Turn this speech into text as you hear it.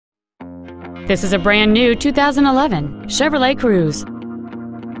This is a brand new 2011 Chevrolet Cruze.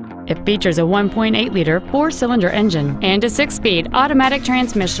 It features a 1.8-liter four-cylinder engine and a 6-speed automatic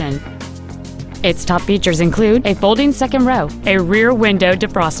transmission. Its top features include a folding second row, a rear window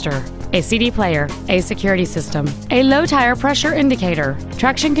defroster, a CD player, a security system, a low tire pressure indicator,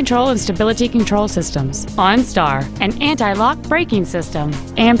 traction control and stability control systems, OnStar, an anti-lock braking system,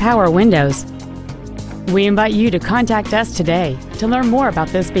 and power windows. We invite you to contact us today to learn more about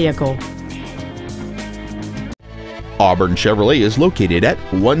this vehicle. Auburn Chevrolet is located at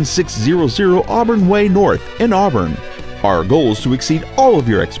 1600 Auburn Way North in Auburn. Our goal is to exceed all of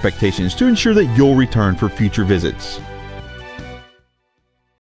your expectations to ensure that you'll return for future visits.